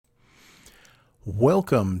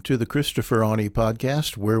Welcome to the Christopher Awney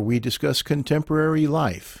Podcast, where we discuss contemporary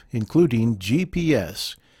life, including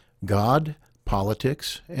GPS, God,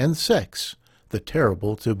 politics, and sex, the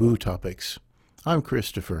terrible taboo topics. I'm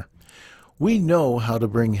Christopher. We know how to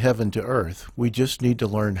bring heaven to earth. We just need to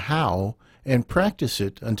learn how and practice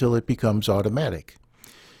it until it becomes automatic.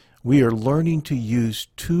 We are learning to use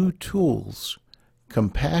two tools,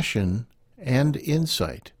 compassion and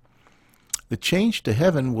insight. The change to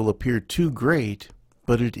heaven will appear too great,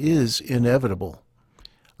 but it is inevitable.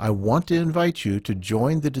 I want to invite you to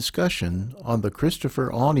join the discussion on the Christopher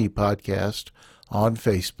Awney Podcast on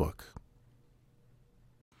Facebook.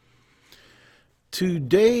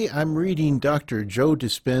 Today I'm reading Dr. Joe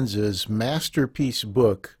Dispenza's masterpiece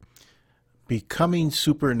book, Becoming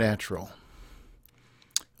Supernatural.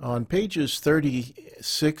 On pages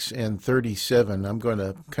 36 and 37, I'm going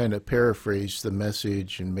to kind of paraphrase the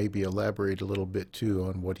message and maybe elaborate a little bit too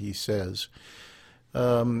on what he says.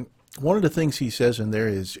 One of the things he says in there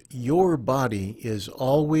is, your body is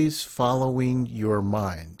always following your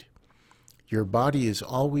mind. Your body is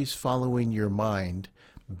always following your mind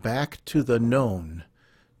back to the known,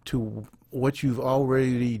 to what you've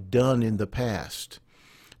already done in the past,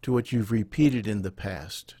 to what you've repeated in the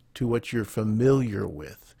past, to what you're familiar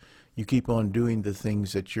with. You keep on doing the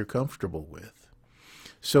things that you're comfortable with.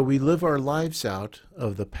 So we live our lives out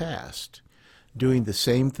of the past, doing the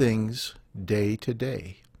same things day to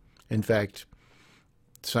day. In fact,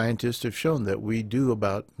 scientists have shown that we do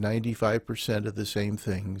about 95% of the same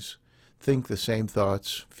things, think the same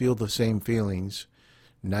thoughts, feel the same feelings,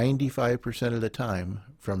 95% of the time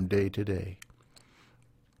from day to day.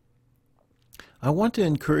 I want to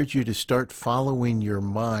encourage you to start following your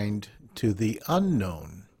mind to the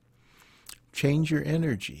unknown. Change your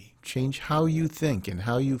energy, change how you think and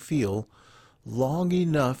how you feel long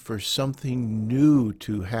enough for something new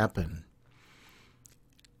to happen.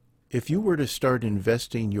 If you were to start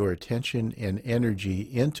investing your attention and energy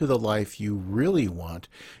into the life you really want,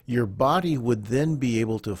 your body would then be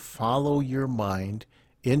able to follow your mind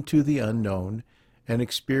into the unknown and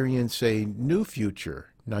experience a new future,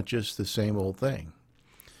 not just the same old thing.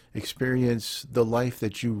 Experience the life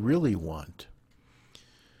that you really want.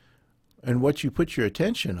 And what you put your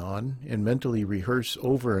attention on and mentally rehearse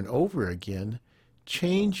over and over again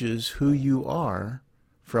changes who you are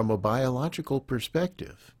from a biological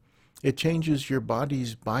perspective. It changes your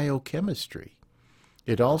body's biochemistry.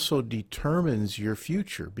 It also determines your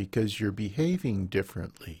future because you're behaving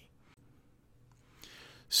differently.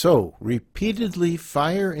 So, repeatedly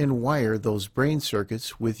fire and wire those brain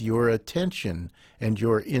circuits with your attention and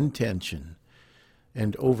your intention.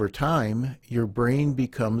 And over time, your brain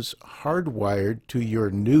becomes hardwired to your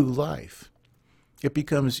new life. It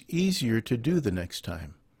becomes easier to do the next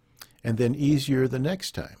time, and then easier the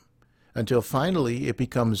next time, until finally it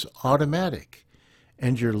becomes automatic,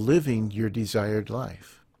 and you're living your desired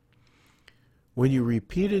life. When you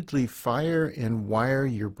repeatedly fire and wire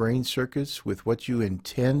your brain circuits with what you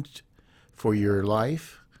intend for your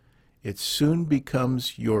life, it soon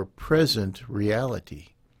becomes your present reality.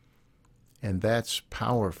 And that's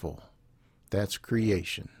powerful. That's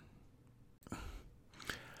creation.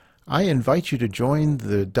 I invite you to join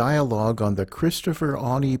the dialogue on the Christopher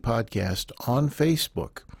Awney Podcast on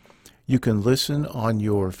Facebook. You can listen on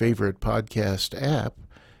your favorite podcast app,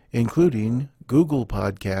 including Google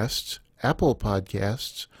Podcasts, Apple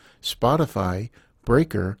Podcasts, Spotify,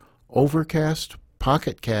 Breaker, Overcast,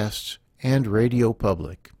 Pocket Casts, and Radio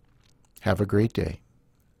Public. Have a great day.